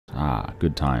Ah,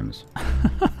 good times.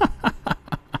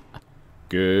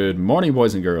 Good morning,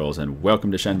 boys and girls, and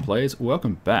welcome to Shen Plays.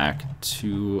 Welcome back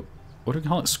to, what do we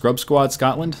call it? Scrub Squad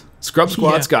Scotland? Scrub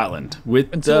Squad Scotland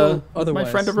with my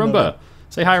friend Arumba. Noted.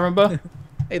 Say hi, Arumba.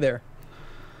 Hey there.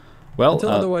 Well, Until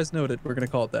otherwise noted, we're going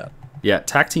to call it that. Yeah,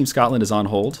 TAC Team Scotland is on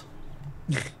hold.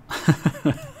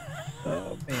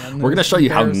 Oh, man. We're going to show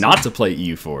you how not to play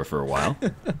EU4 for a while.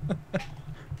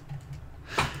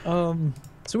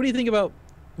 So what do you think about,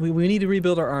 we need to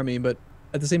rebuild our army, but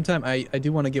at the same time, I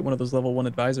do want to get one of those level 1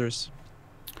 advisors.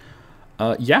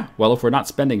 Yeah, well, if we're not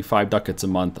spending 5 ducats a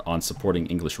month on supporting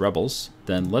English rebels,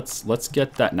 then let's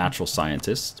get that natural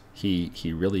scientist.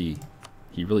 He really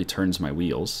turns my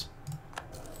wheels.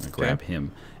 I'm gonna grab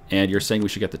him. And you're saying we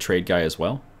should get the trade guy as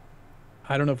well?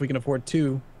 I don't know if we can afford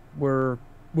 2. We're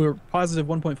positive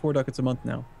 1.4 ducats a month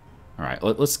now. All right,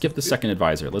 let's skip the second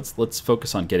advisor. Let's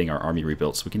focus on getting our army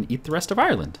rebuilt so we can eat the rest of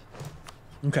Ireland.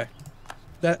 Okay,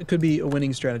 that could be a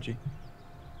winning strategy.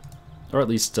 Or at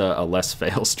least a less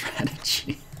fail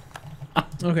strategy.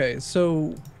 Okay,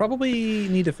 so probably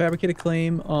need to fabricate a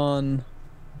claim on...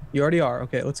 You already are.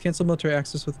 Okay, let's cancel military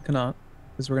access with Connaught,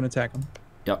 because we're going to attack them.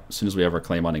 Yep, as soon as we have our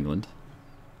claim on England.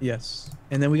 Yes,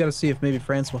 and then we got to see if maybe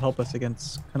France will help us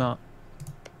against Connaught.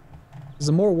 Because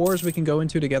the more wars we can go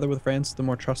into together with France, the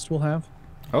more trust we'll have.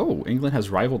 Oh, England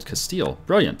has rivaled Castile.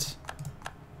 Brilliant.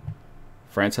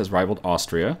 France has rivaled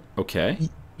Austria. Okay.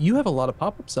 You have a lot of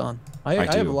pop-ups on. I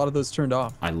have a lot of those turned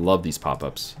off. I love these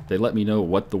pop-ups. They let me know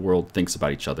what the world thinks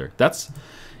about each other. That's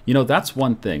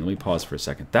one thing. Let me pause for a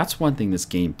second. That's one thing this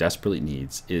game desperately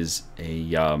needs is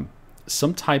a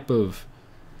some type of...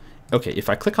 Okay, if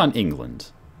I click on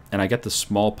England and I get the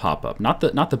small pop-up, not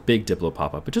the big Diplo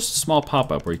pop-up, but just a small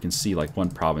pop-up where you can see like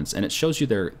one province and it shows you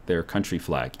their country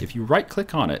flag. If you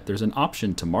right-click on it, there's an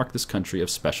option to mark this country of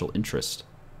special interest.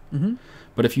 Mm-hmm.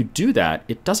 But if you do that,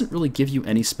 it doesn't really give you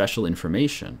any special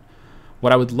information.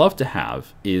 What I would love to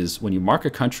have is when you mark a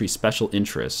country special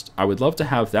interest, I would love to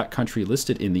have that country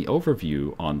listed in the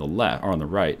overview on the left or on the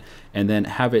right, and then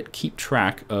have it keep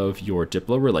track of your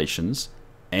Diplo relations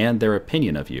and their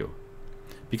opinion of you.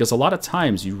 Because a lot of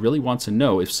times you really want to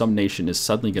know if some nation is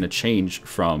suddenly going to change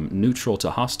from neutral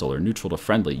to hostile or neutral to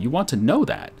friendly. You want to know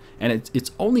that. And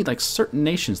it's only like certain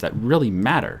nations that really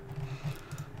matter.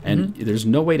 And there's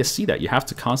no way to see that. You have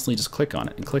to constantly just click on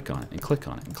it and click on it and click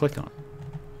on it and click on it.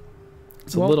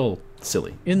 It's a little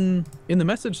silly. In the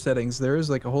message settings, there is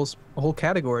like a whole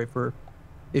category for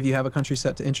if you have a country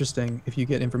set to interesting, if you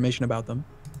get information about them.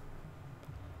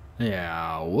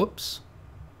 Yeah, whoops.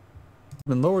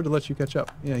 Been lowered to let you catch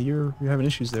up. Yeah, you're having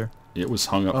issues there. It was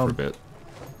hung up for a bit.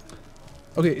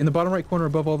 Okay, in the bottom right corner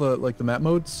above all the the map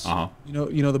modes, Uh-huh.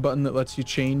 you know the button that lets you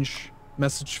change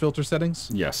message filter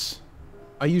settings? Yes.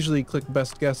 I usually click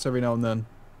best guess every now and then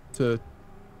to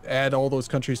add all those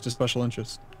countries to special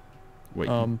interest. Wait,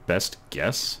 best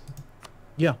guess?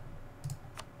 Yeah.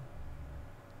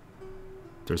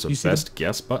 There's a best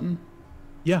guess button?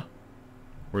 Yeah.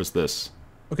 Where's this?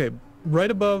 Okay,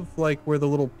 right above like where the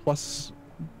little plus,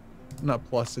 not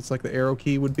plus, it's like the arrow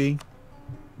key would be.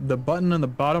 The button on the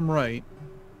bottom right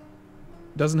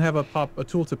doesn't have a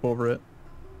tooltip over it.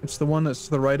 It's the one that's to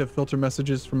the right of filter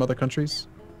messages from other countries.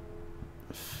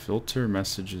 Filter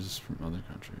messages from other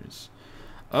countries.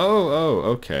 Oh,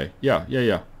 okay.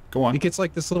 Yeah. Go on. It gets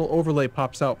like this little overlay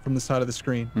pops out from the side of the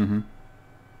screen. Mm-hmm.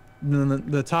 And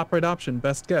then the top right option,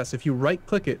 best guess. If you right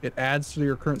click it, it adds to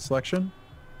your current selection.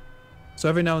 So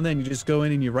every now and then you just go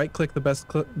in and you right click the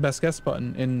best guess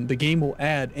button and the game will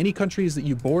add any countries that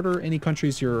you border, any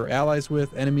countries you're allies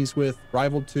with, enemies with,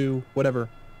 rivaled to, whatever.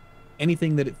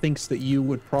 Anything that it thinks that you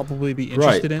would probably be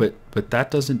interested in. But that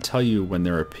doesn't tell you when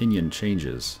their opinion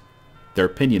changes. Their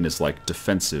opinion is like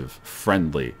defensive,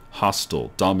 friendly,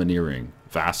 hostile, domineering,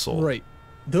 vassal. Right.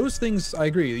 Those things, I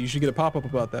agree. You should get a pop-up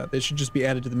about that. They should just be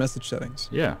added to the message settings.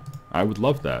 Yeah, I would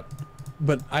love that.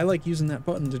 But I like using that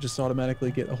button to just automatically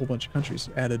get a whole bunch of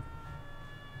countries added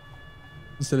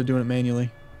instead of doing it manually.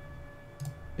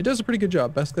 It does a pretty good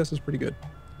job. Best guess is pretty good.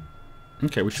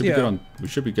 Okay, we should be good on. We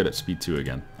should be good at speed 2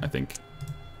 again, I think.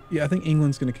 Yeah, I think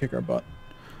England's gonna kick our butt.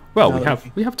 Well,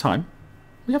 we have time.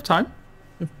 We have time.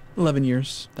 11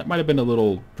 years. That might have been a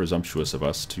little presumptuous of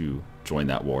us to join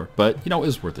that war, but it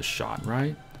was worth a shot,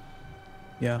 right?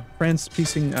 Yeah, France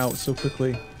piecing out so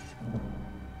quickly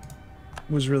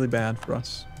was really bad for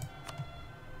us.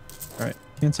 All right,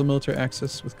 cancel military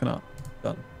access with Connaught.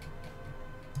 Done.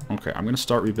 Okay, I'm gonna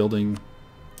start rebuilding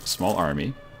a small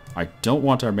army. I don't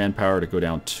want our manpower to go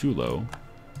down too low,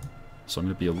 so I'm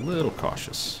going to be a little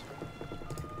cautious.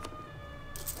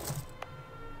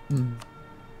 And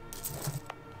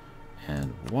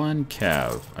 1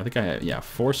 cav. I think I have, yeah,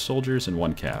 4 soldiers and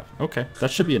 1 cav. Okay, that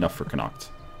should be enough for Connacht.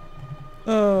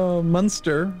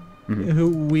 Munster, who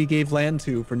we gave land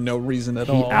to for no reason at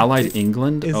all. He allied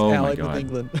England? Is Oh allied my god. with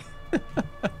England.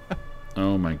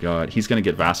 Oh my god. He's gonna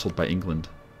get vassaled by England.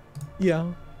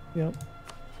 Yeah, yeah.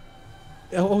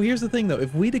 Oh, here's the thing though.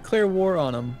 If we declare war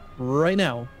on them right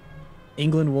now,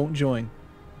 England won't join.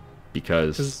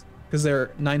 Because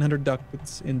they're 900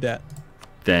 ducats in debt.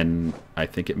 Then I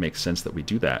think it makes sense that we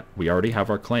do that. We already have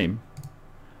our claim.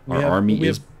 Our army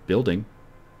is building.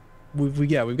 We've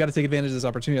got to take advantage of this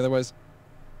opportunity. Otherwise,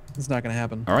 it's not going to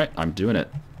happen. All right, I'm doing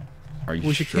it. Are you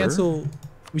sure?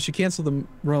 We should cancel the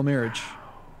royal marriage.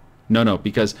 No,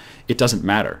 because it doesn't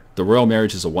matter. The royal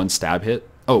marriage is a 1 stab hit.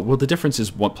 Oh, well, the difference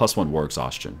is 1 + 1 war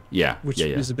exhaustion. Yeah, which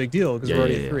is a big deal because we're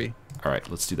already at 3. All right,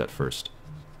 let's do that first.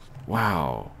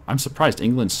 Wow, I'm surprised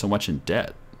England's so much in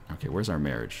debt. Okay, where's our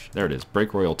marriage? There it is.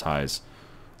 Break royal ties.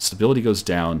 Stability goes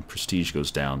down. Prestige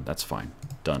goes down. That's fine.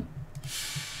 Done.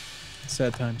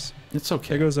 Sad times. It's okay.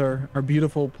 There goes our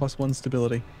beautiful +1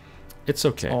 stability. It's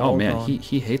okay. Oh man,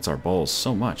 he hates our balls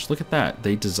so much. Look at that.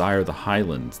 They desire the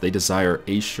Highlands. They desire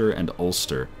Ayrshire and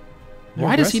Ulster.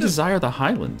 Why does he desire the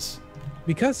Highlands?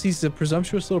 Because he's a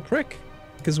presumptuous little prick.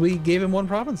 Because we gave him 1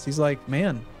 province. He's like,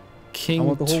 man,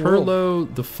 King Turlo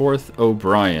IV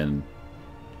O'Brien.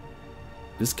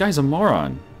 This guy's a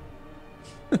moron.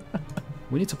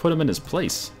 We need to put him in his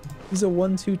place. He's a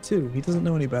 1-2-2. He doesn't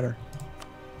know any better.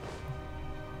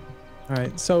 All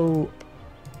right, so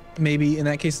maybe in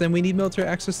that case, then we need military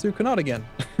access through Connaught again.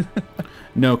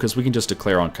 No, because we can just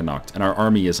declare on Connaught, and our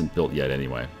army isn't built yet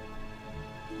anyway.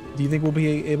 Do you think we'll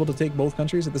be able to take both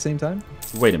countries at the same time?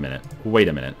 Wait a minute. Wait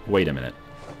a minute. Wait a minute.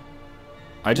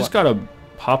 I just got a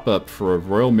pop-up for a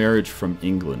royal marriage from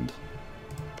England.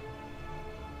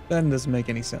 That doesn't make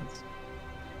any sense.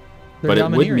 But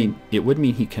it would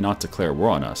mean he cannot declare war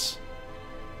on us.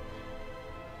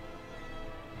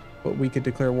 But we could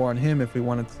declare war on him if we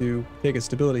wanted to take a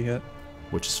stability hit.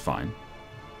 Which is fine.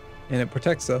 And it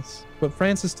protects us. But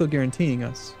France is still guaranteeing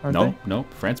us, aren't they? No.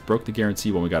 France broke the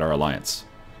guarantee when we got our alliance.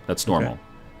 That's normal.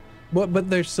 Okay. But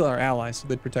they're still our allies, so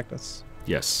they'd protect us.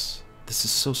 Yes. This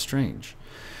is so strange.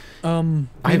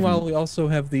 Meanwhile, we also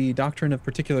have the doctrine of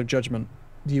particular judgment.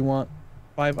 Do you want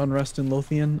 5 unrest in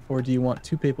Lothian, or do you want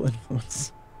 2 papal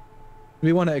influence? Do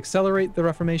we want to accelerate the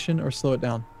Reformation or slow it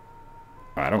down?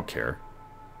 I don't care.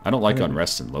 I don't like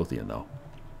unrest in Lothian, though.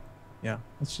 Yeah,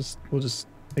 we'll just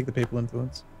take the papal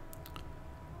influence.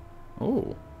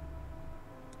 Oh.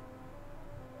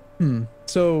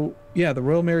 So, yeah, the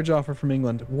royal marriage offer from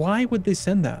England. Why would they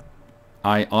send that?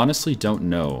 I honestly don't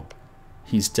know.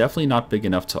 He's definitely not big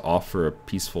enough to offer a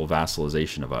peaceful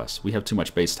vassalization of us. We have too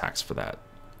much base tax for that.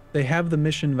 They have the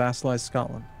mission vassalize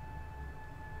Scotland.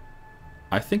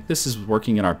 I think this is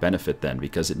working in our benefit then,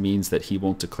 because it means that he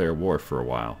won't declare war for a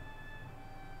while.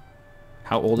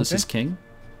 How old is his king?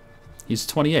 He's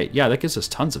 28. Yeah, that gives us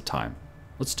tons of time.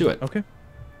 Let's do it. Okay.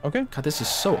 God, this is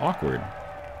so awkward.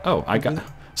 Oh, I got.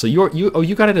 So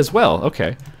you got it as well.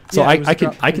 Okay. So yeah,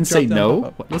 I can say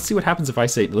no. Let's see what happens if I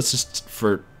say. Let's just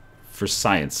for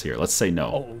science here. Let's say no.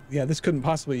 Oh yeah, this couldn't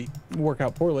possibly work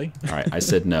out poorly. All right, I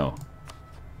said no.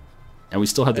 And we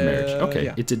still had the marriage. Okay,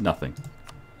 yeah. It did nothing.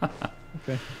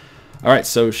 Okay. All right,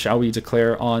 so shall we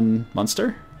declare on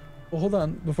Munster? Well, hold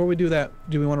on. Before we do that,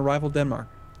 do we want to rival Denmark?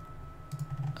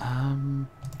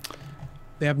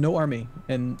 They have no army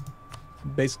and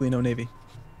basically no navy.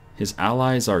 His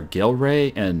allies are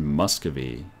Gelre and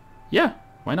Muscovy. Yeah,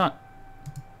 why not?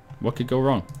 What could go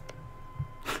wrong?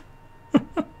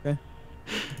 Okay.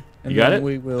 And you got it?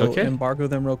 We will embargo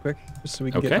them real quick, just so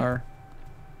we can get our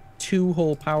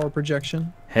 2-hole power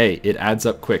projection. Hey, it adds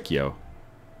up quick, yo.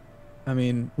 I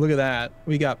mean, look at that.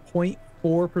 We got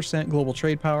 0.4% global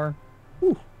trade power.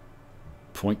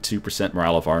 0.2%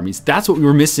 morale of armies. That's what we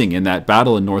were missing in that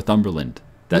battle in Northumberland.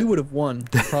 We would have won,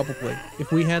 probably.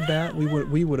 If we had that,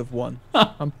 we would have won.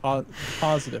 I'm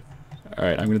positive. All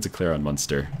right, I'm going to declare on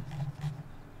Munster.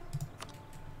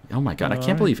 Oh my god, I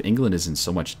can't believe England is in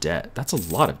so much debt. That's a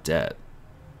lot of debt.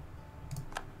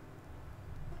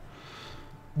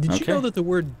 Did you know that the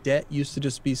word debt used to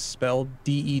just be spelled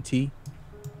D-E-T?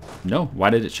 No, why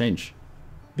did it change?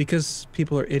 Because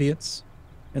people are idiots,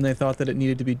 and they thought that it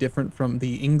needed to be different from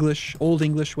the Old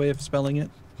English way of spelling it.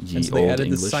 And so they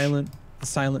added the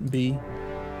silent B.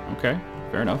 Okay,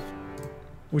 fair enough.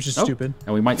 Which is stupid.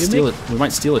 And we might steal it. We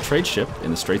might steal a trade ship in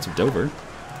the Straits of Dover.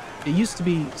 It used to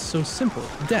be so simple.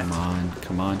 Debt.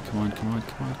 Come on.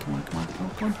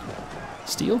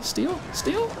 Steal.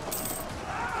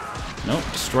 Nope,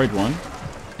 destroyed one.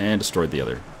 And destroyed the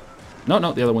other. No,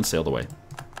 the other one sailed away.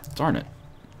 Darn it.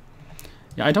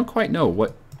 Yeah, I don't quite know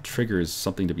triggers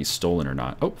something to be stolen or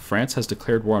not. Oh, France has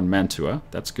declared war on Mantua.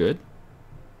 That's good.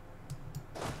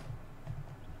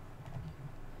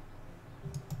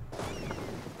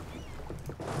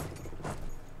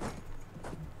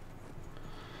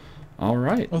 All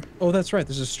right. Oh, that's right.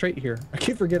 There's a strait here. I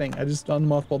keep forgetting. I just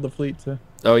unmothballed the fleet to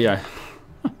Oh, yeah.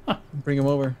 bring him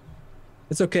over.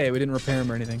 It's okay. We didn't repair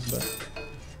him or anything, but...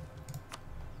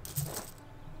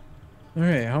 All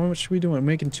right, how much are we doing?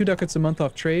 Making 2 ducats a month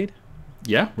off trade?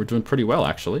 Yeah, we're doing pretty well,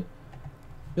 actually.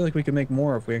 I feel like we could make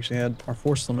more if we actually had our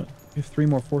force limit. We have 3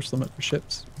 more force limit for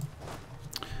ships.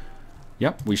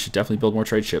 Yep, we should definitely build more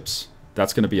trade ships.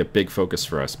 That's going to be a big focus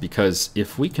for us, because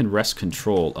if we can wrest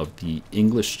control of the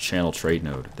English Channel trade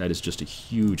node, that is just a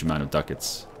huge amount of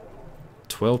ducats.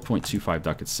 12.25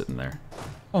 ducats sitting there.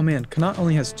 Oh man, Connaught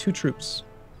only has 2 troops.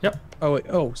 Yep. Oh wait,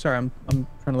 oh sorry, I'm trying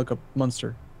to look up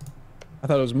Munster. I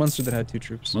thought it was Munster that had 2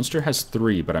 troops. Munster has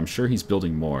 3, but I'm sure he's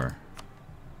building more.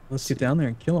 Let's get down there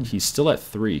and kill him. He's still at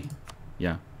 3.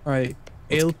 Yeah. All right,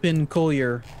 Ailpin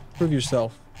Collier, prove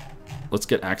yourself. Let's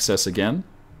get access again.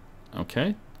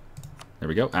 Okay. There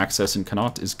we go. Access in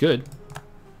Connaught is good.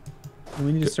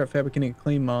 We need to start fabricating a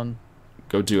claim on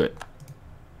Go do it.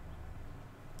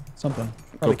 something.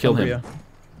 Go Probably kill Cumbria. him.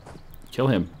 Kill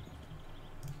him.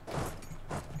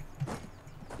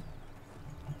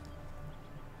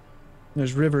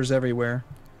 There's rivers everywhere.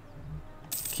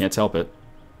 Can't help it.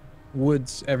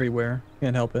 Woods everywhere.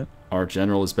 Can't help it. Our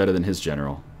general is better than his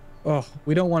general. Oh,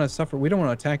 we don't want to suffer. We don't want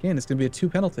to attack in. It's going to be a 2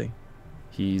 penalty.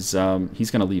 He's going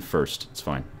to leave first. It's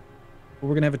fine. We're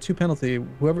going to have a 2 penalty.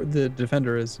 Whoever the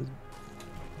defender is.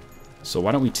 So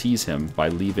why don't we tease him by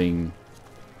leaving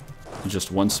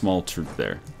just 1 small troop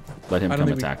there? Let him come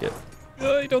attack it.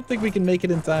 I don't think we can make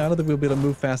it in time. I don't think we'll be able to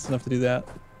move fast enough to do that.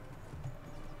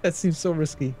 That seems so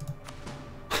risky.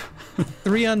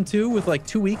 3 on 2 with like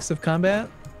 2 weeks of combat?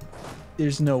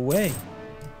 There's no way.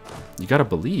 You gotta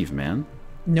believe, man.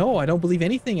 No, I don't believe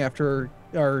anything after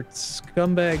our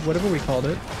scumbag, whatever we called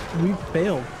it. We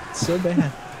failed so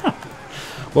bad.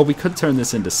 Well, we could turn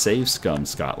this into Save Scum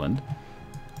Scotland.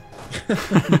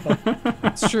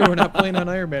 It's true, we're not playing on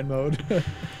Iron Man mode.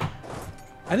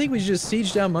 I think we should just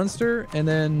siege down Munster and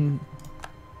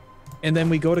then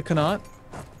we go to Connaught.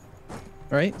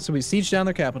 Right? So we siege down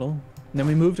their capital, and then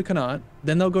we move to Connaught.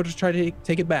 Then they'll go to try to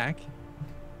take it back.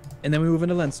 And then we move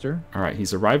into Leinster. All right,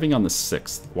 he's arriving on the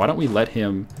 6th. Why don't we let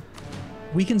him...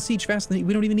 We can siege faster.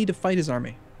 We don't even need to fight his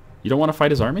army. You don't want to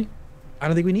fight his army? I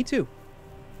don't think we need to.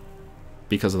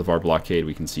 Because of our blockade,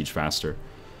 we can siege faster.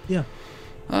 Yeah.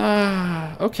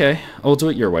 Okay. I'll do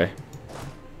it your way.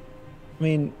 I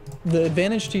mean, the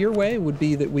advantage to your way would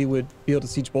be that we would be able to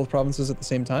siege both provinces at the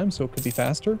same time, so it could be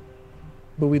faster.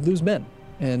 But we'd lose men,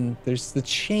 and there's the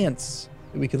chance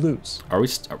that we could lose. Are we?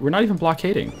 We're not even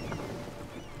blockading.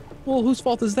 Well, whose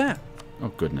fault is that? Oh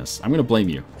goodness, I'm gonna blame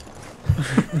you.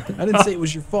 I didn't say it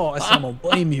was your fault. I said I'm gonna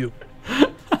blame you.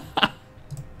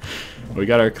 We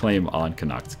got our claim on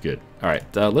Connaught. Good. All right,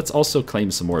 let's also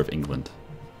claim some more of England.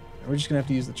 We're just gonna have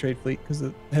to use the trade fleet because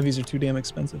the heavies are too damn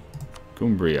expensive.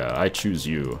 Cumbria, I choose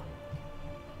you.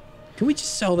 Can we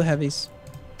just sell the heavies?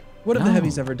 What have the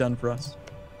heavies ever done for us?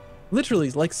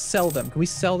 Literally, like, sell them. Can we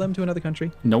sell them to another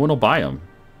country? No one will buy them.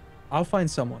 I'll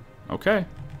find someone. Okay.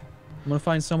 I'm gonna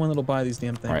find someone that'll buy these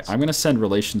damn things. All right, I'm gonna send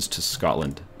relations to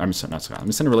Scotland. I'm sorry, not Scotland. I'm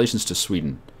gonna send relations to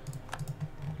Sweden.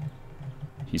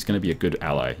 He's gonna be a good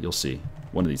ally. You'll see.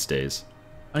 One of these days.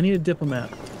 I need a diplomat.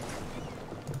 Can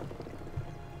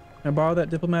I borrow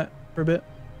that diplomat for a bit?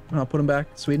 And I'll put him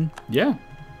back to Sweden. Yeah.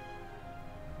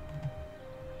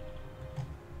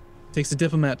 Takes a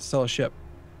diplomat to sell a ship.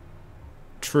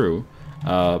 True.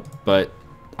 But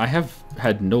I have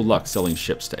had no luck selling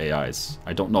ships to AIs.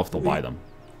 I don't know if they'll buy them.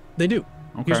 They do.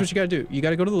 Okay. Here's what you gotta do. You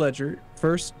gotta go to the ledger.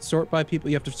 First, sort by people.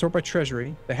 You have to sort by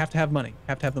treasury. They have to have money.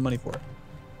 Have to have the money for it.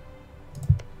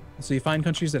 So you find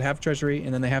countries that have treasury,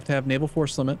 and then they have to have naval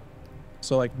force limit.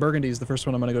 So like Burgundy is the first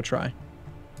one I'm gonna go try.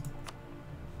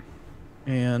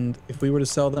 And if we were to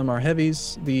sell them our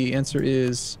heavies, the answer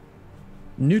is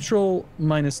neutral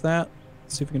minus that.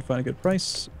 Let's see if we can find a good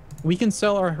price. We can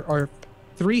sell our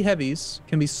 3 heavies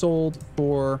can be sold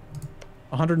for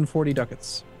 140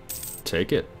 ducats.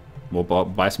 Take it. We'll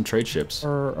buy some trade ships.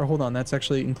 Or hold on, that's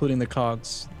actually including the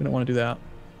cogs. We don't want to do that.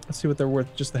 Let's see what they're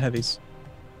worth, just the heavies.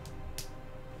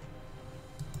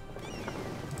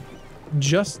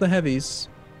 Just the heavies.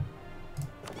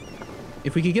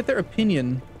 If we could get their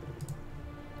opinion...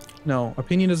 No,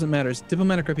 opinion doesn't matter. It's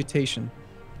diplomatic reputation.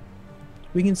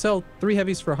 We can sell 3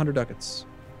 heavies for 100 ducats.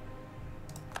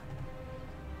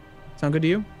 Sound good to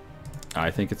you?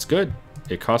 I think it's good.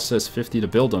 It costs us 50 to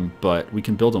build them, but we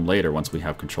can build them later once we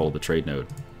have control of the trade node.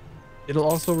 It'll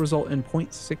also result in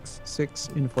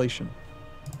 0.66 inflation.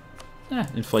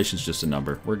 Inflation's just a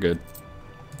number. We're good.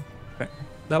 Okay.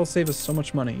 That'll save us so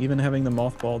much money, even having them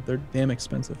mothballed. They're damn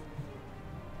expensive.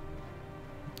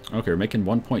 Okay, we're making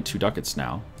 1.2 ducats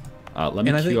now. Let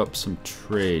me queue up some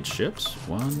trade ships.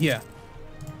 One. Yeah.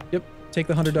 Yep. Take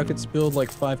the 100 ducats, build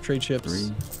like 5 trade ships.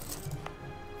 3,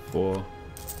 4,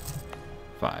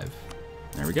 5.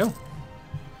 There we go.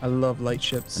 I love light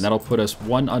ships. And that'll put us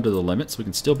 1 under the limit, so we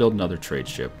can still build another trade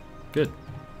ship. Good.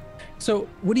 So,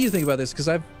 what do you think about this?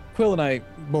 Because Quill and I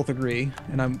both agree,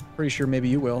 and I'm pretty sure maybe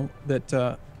you will,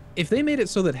 that if they made it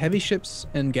so that heavy ships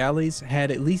and galleys had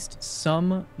at least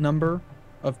some number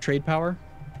of trade power,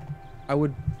 I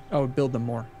would build them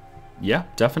more. Yeah,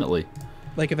 definitely.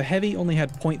 Like if a heavy only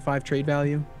had 0.5 trade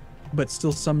value, but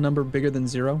still some number bigger than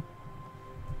 0,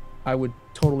 I would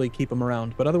totally keep them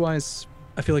around. But otherwise,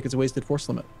 I feel like it's a wasted force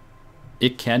limit.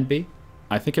 It can be.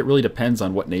 I think it really depends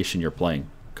on what nation you're playing,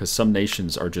 because some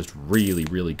nations are just really,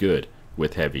 really good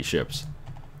with heavy ships.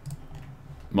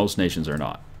 Most nations are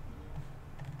not.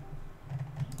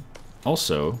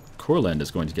 Also, Courland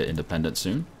is going to get independent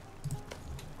soon.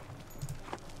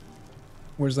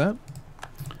 Where's that?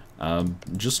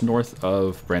 Just north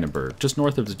of Brandenburg, just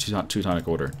north of the Teutonic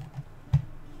Order.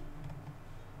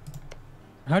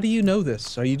 How do you know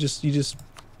this? Are you just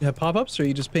have pop-ups, or are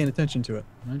you just paying attention to it?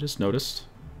 I just noticed.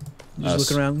 You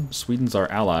just look around. Sweden's our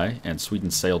ally, and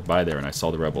Sweden sailed by there, and I saw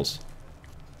the rebels.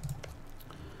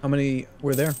 How many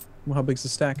were there? Well, how big's the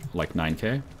stack? Like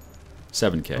 9K?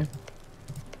 7K.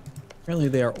 Apparently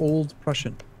they are old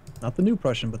Prussian. Not the new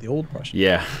Prussian, but the old Prussian.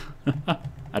 Yeah.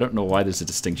 I don't know why there's a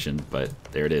distinction, but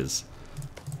there it is.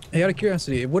 Hey, out of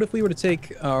curiosity, what if we were to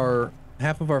take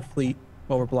half of our fleet,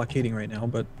 well, we're blockading right now,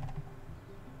 but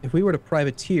if we were to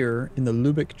privateer in the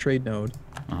Lubeck trade node,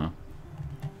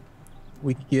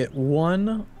 we could get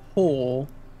 1 whole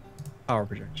power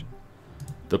projection.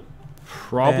 The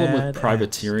problem with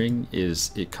privateering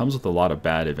is it comes with a lot of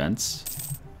bad events.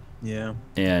 Yeah.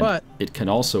 And it can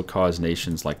also cause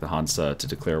nations like the Hansa to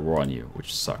declare war on you,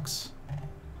 which sucks.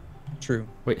 True.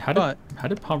 Wait, how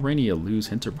did Pomerania lose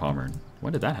Hinterpommern?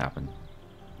 When did that happen?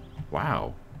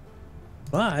 Wow.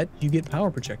 But you get power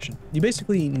projection. You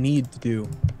basically need to do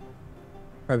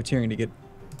privateering to get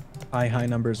high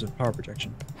numbers of power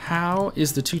projection. How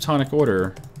is the Teutonic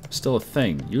Order still a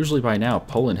thing? Usually by now,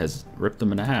 Poland has ripped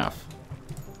them in half.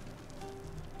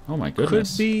 Oh my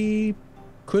goodness.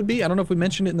 Could be. I don't know if we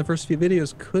mentioned it in the first few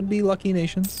videos. Could be lucky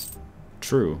nations.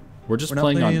 True. We're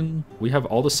playing on... We have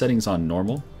all the settings on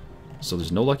normal, so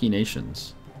there's no lucky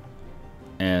nations.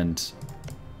 And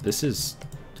this is...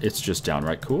 It's just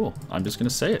downright cool. I'm just going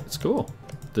to say it. It's cool.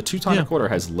 The Teutonic Order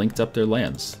has linked up their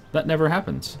lands. That never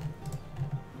happens.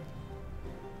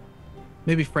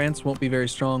 Maybe France won't be very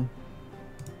strong.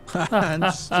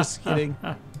 just kidding.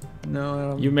 No, I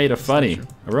don't. You made a funny.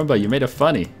 Arumba, you made a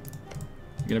funny.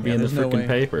 You're going to be in the freaking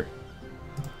paper.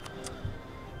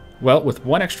 Well, with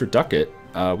 1 extra ducat,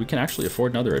 we can actually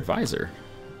afford another advisor.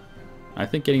 I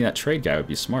think getting that trade guy would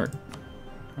be smart.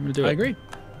 I'm going to do it. I agree.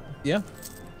 Yeah.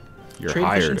 You're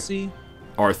hired.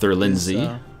 Arthur Lindsay.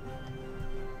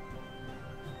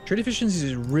 Trade efficiency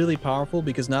is really powerful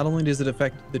because not only does it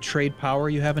affect the trade power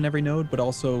you have in every node, but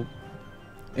also,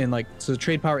 so the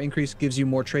trade power increase gives you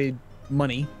more trade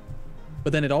money,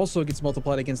 but then it also gets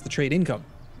multiplied against the trade income.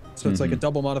 So it's like a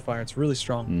double modifier. It's really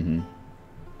strong.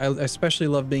 I especially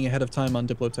love being ahead of time on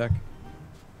Diplotech.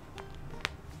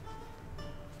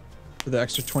 For the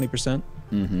extra 20%.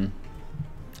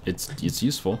 It's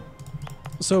useful.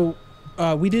 So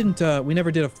we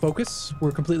never did a focus.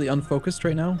 We're completely unfocused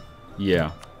right now.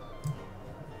 Yeah.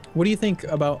 What do you think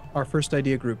about our first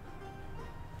idea group?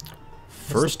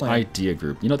 First idea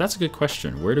group. You know, that's a good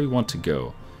question. Where do we want to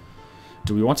go?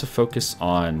 Do we want to focus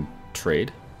on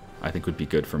trade? I think would be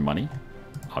good for money,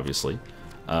 obviously.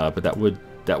 But that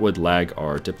would lag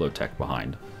our Diplotech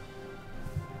behind.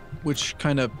 Which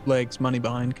kind of lags money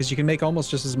behind, because you can make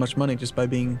almost just as much money just by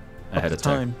being ahead of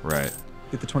time. Right.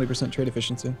 Get the 20% trade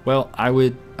efficiency. Well, I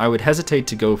would hesitate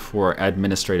to go for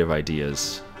administrative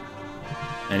ideas.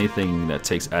 Anything that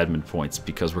takes admin points,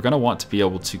 because we're going to want to be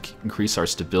able to increase our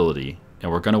stability,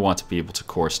 and we're going to want to be able to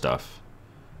core stuff.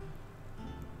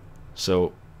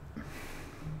 So,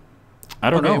 I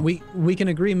don't know. We can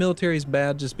agree military is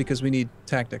bad just because we need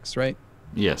tactics, right?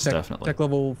 Yes, definitely. Tech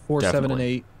level 4, 7, and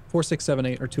 8. 4, 6, 7,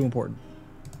 8 are too important.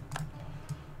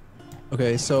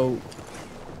 Okay, so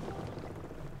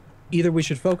either we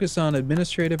should focus on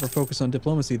administrative or focus on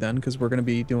diplomacy then, because we're going to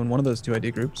be doing one of those 2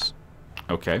 idea groups.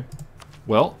 Okay.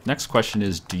 Well, next question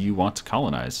is, do you want to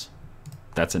colonize?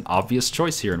 That's an obvious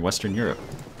choice here in Western Europe.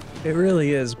 It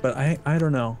really is, but I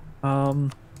don't know.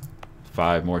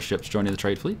 5 more ships joining the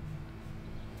trade fleet.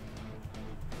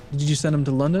 Did you send them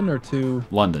to London or to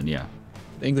London, yeah.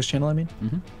 the English Channel, I mean?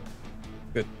 Mm-hmm.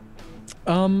 Good.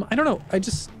 I don't know.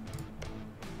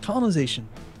 Colonization.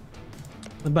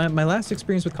 My last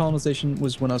experience with colonization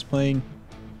was when I was playing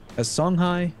as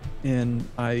Songhai, and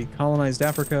I colonized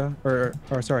Africa, or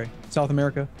sorry, South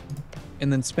America,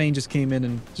 and then Spain just came in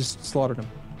and just slaughtered them.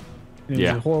 And it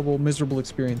was a horrible, miserable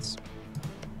experience.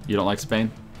 You don't like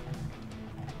Spain?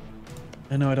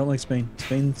 I know, I don't like Spain.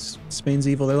 Spain's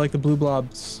evil. They're like the Blue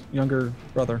Blob's younger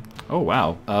brother. Oh,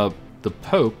 wow. The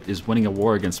Pope is winning a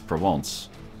war against Provence.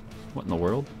 What in the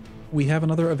world? We have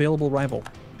another available rival.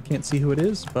 I can't see who it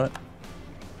is, but...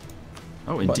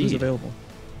 Oh, indeed. Available.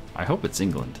 I hope it's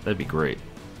England. That'd be great.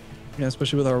 Yeah,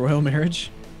 especially with our royal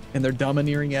marriage and their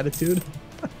domineering attitude.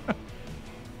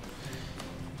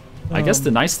 I guess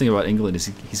the nice thing about England is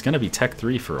he's going to be Tech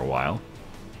 3 for a while.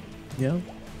 Yeah.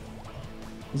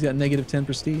 He's got -10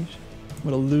 prestige.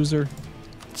 What a loser.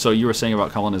 So you were saying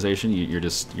about colonization,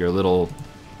 you're a little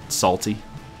salty?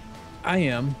 I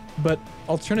am, but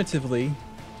alternatively,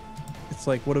 it's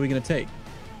like, what are we going to take?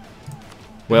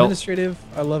 Well, administrative,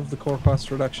 I love the core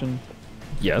cost reduction.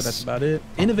 Yes. But that's about it.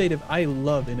 Innovative, I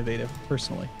love innovative,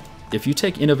 personally. If you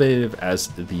take innovative as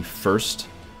the first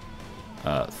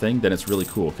thing, then it's really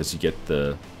cool because you get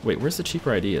the... Wait, where's the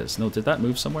cheaper ideas? No, did that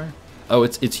move somewhere? Oh,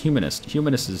 it's Humanist.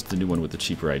 Humanist is the new one with the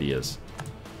cheaper ideas.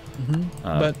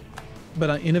 Mm-hmm.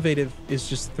 But innovative is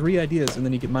just 3 ideas, and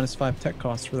then you get -5 tech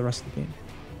costs for the rest of the game.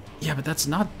 Yeah, but it's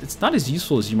not as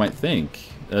useful as you might think.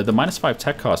 The -5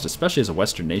 tech cost, especially as a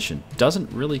Western nation,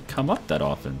 doesn't really come up that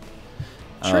often.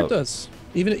 Sure it does.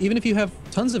 Even if you have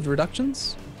tons of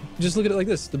reductions, just look at it like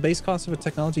this. The base cost of a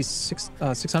technology is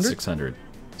 600? 600.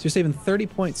 So you're saving 30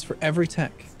 points for every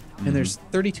tech. And there's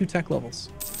 32 tech levels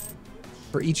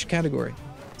for each category.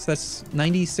 So that's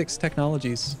 96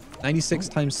 technologies. 96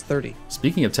 times 30.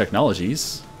 Speaking of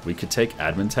technologies, we could take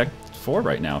Admin Tech 4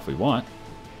 right now if we want.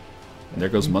 And there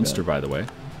goes Munster, by the way.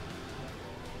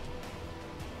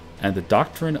 And the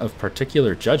Doctrine of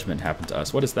Particular Judgment happened to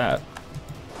us. What is that?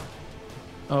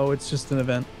 Oh, it's just an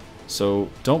event. So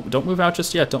don't move out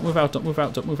just yet. Don't move out. Don't move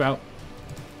out. Don't move out.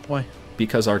 Why?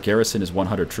 Because our garrison is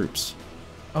 100 troops.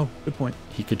 Oh, good point.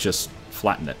 He could just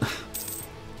flatten it.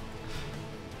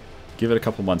 Give it a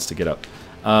couple months to get up.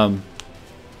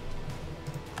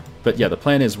 But yeah, the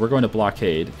plan is we're going to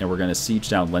blockade and we're going to siege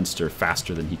down Leinster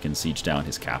faster than he can siege down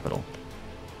his capital.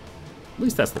 At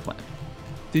least that's the plan.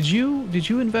 Did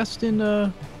you invest in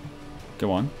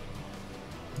Go on.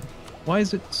 Why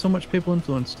is it so much papal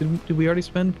influence? Did we already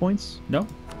spend points? No.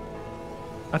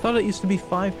 I thought it used to be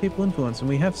 5 papal influence, and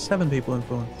we have 7 papal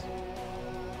influence.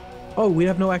 Oh, we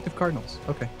have no active cardinals.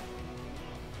 Okay.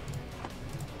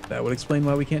 That would explain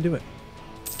why we can't do it.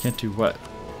 Can't do what?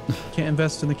 Can't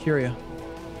invest in the Curia.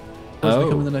 Who's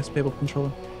becoming the next papal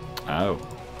controller? Oh.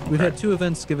 Okay. We've had 2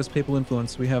 events give us papal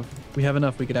influence. We have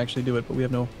enough. We could actually do it, but we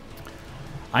have no.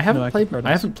 I haven't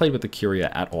played with the Curia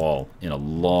at all in a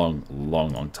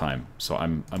long time. So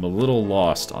I'm a little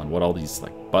lost on what all these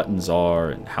like buttons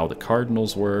are and how the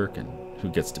cardinals work and who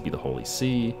gets to be the Holy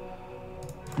See.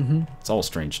 It's all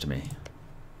strange to me.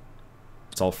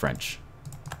 It's all French.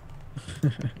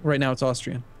 Right now it's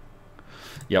Austrian.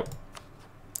 Yep.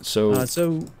 So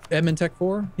Admin Tech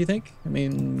 4, you think? I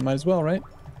mean, might as well, right?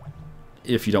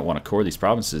 If you don't want to core these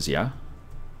provinces, yeah.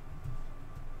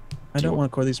 I don't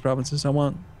want to core these provinces. I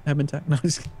want Admin Tech. No,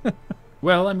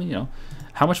 well, I mean, you know,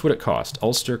 how much would it cost?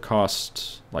 Ulster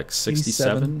cost like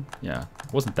 67. Yeah,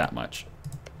 it wasn't that much.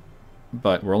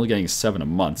 But we're only getting 7 a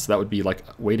month, so that would be like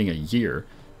waiting a year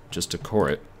just to core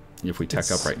it if we tech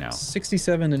up right now.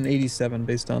 67 and 87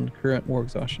 based on current war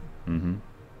exhaustion.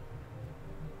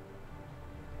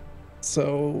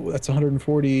 So that's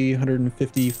 140,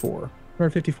 154.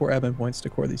 154 admin points to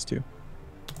core these 2.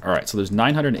 All right, so there's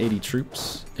 980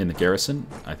 troops in the garrison.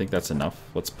 I think that's enough.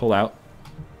 Let's pull out,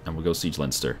 and we'll go siege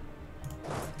Leinster.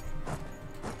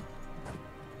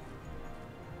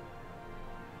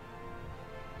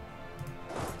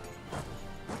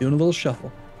 Doing a little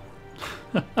shuffle.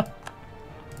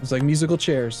 It's like musical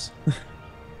chairs.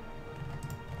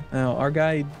 Now, our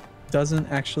guy doesn't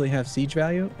actually have siege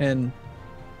value, and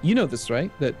you know this,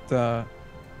 right? That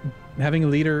having a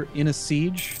leader in a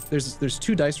siege, there's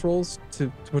 2 dice rolls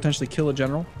to potentially kill a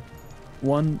general.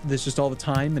 One that's just all the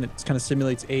time, and it kind of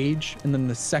simulates age, and then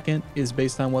the second is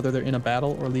based on whether they're in a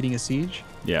battle or leading a siege.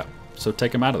 Yeah, so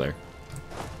take them out of there.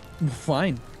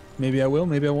 Fine. Maybe I will,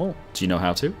 maybe I won't. Do you know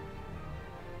how to?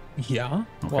 Yeah,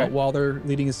 okay. while they're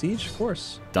leading a siege, of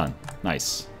course. Done.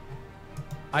 Nice.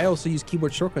 I also use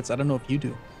keyboard shortcuts. I don't know if you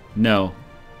do. No.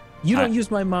 You don't use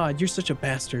my mod. You're such a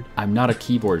bastard. I'm not a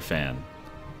keyboard fan.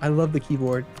 I love the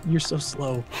keyboard. You're so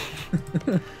slow.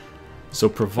 So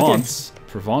Provence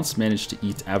managed to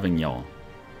eat Avignon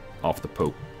off the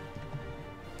Pope.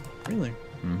 Really?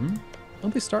 Mm-hmm.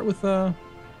 Don't they start with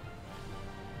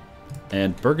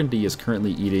And Burgundy is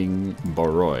currently eating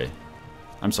Barrois.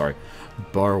 I'm sorry,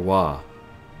 Barrois.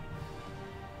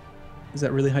 Is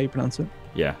that really how you pronounce it?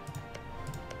 Yeah.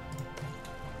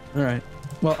 All right.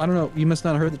 Well, I don't know. You must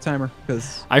not have heard the timer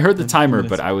because I heard the timer,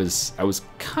 but I was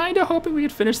kind of hoping we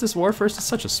could finish this war first. It's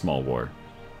such a small war.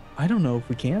 I don't know if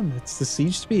we can. It's the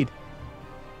siege speed.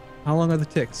 How long are the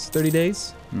ticks? 30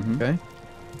 days? Mm-hmm. Okay.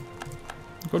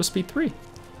 Go to speed 3.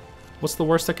 What's the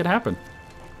worst that could happen?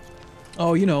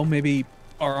 Oh, you know, maybe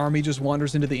our army just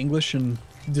wanders into the English and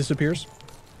disappears.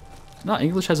 No,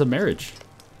 English has a marriage.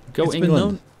 Go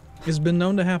England. It's been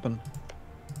known to happen.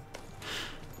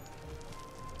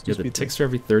 Yeah, the ticks are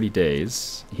every 30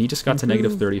 days. He just got to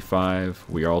negative 35.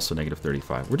 We are also negative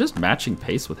 35. We're just matching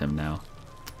pace with him now.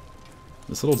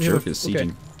 This little jerk is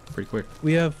sieging pretty quick.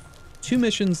 We have 2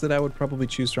 missions that I would probably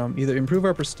choose from. Either improve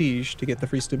our prestige to get the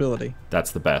free stability.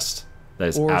 That's the best. That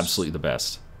is absolutely the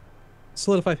best.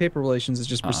 Solidify paper relations is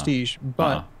just prestige,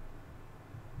 but...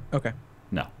 Okay.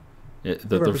 No.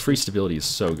 The free stability is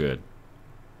so good.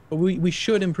 But we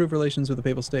should improve relations with the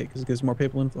papal state because it gives more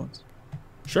papal influence.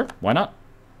 Sure, why not?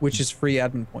 Which is free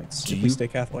admin points if we stay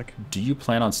Catholic. Do you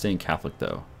plan on staying Catholic,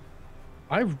 though?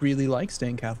 I really like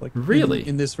staying Catholic. Really?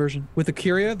 In this version. With the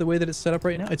Curia, the way that it's set up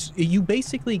right now, you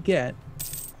basically get...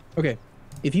 Okay,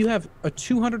 if you have a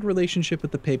 200 relationship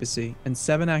with the papacy and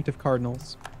 7 active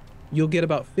cardinals, you'll get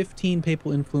about 15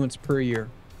 papal influence per year.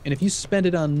 And if you spend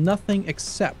it on nothing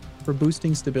except for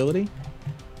boosting stability,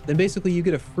 then basically you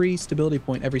get a free stability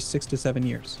point every 6 to 7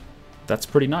 years. That's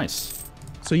pretty nice.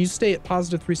 So you stay at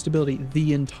positive 3 stability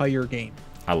the entire game.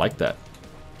 I like that.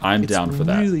 I'm down for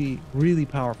that. It's really, really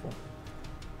powerful.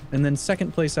 And then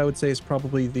second place, I would say, is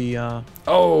probably the...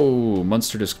 Oh,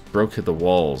 Munster just broke the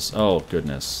walls. Oh,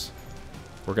 goodness.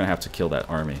 We're going to have to kill that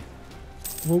army.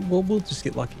 We'll just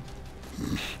get lucky.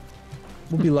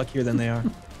 We'll be luckier than they are.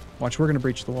 Watch, we're going to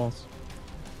breach the walls.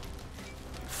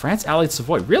 France allied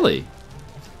Savoy. Really?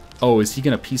 Oh, is he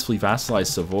going to peacefully vassalize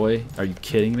Savoy? Are you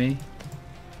kidding me?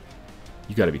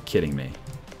 You got to be kidding me.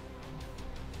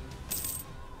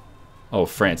 Oh,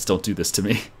 France, don't do this to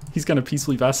me. He's going to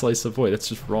peacefully vassalize Savoy. That's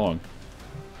just wrong.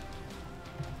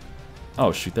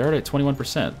 Oh, shoot. They're already at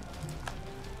 21%.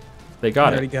 They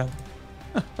got it. Got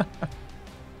it.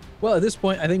 Well, at this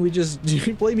point, I think we just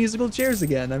play musical chairs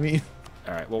again. I mean...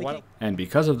 All right, well, why don't... And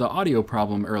because of the audio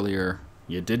problem earlier,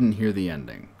 you didn't hear the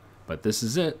ending. But this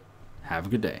is it. Have a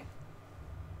good day.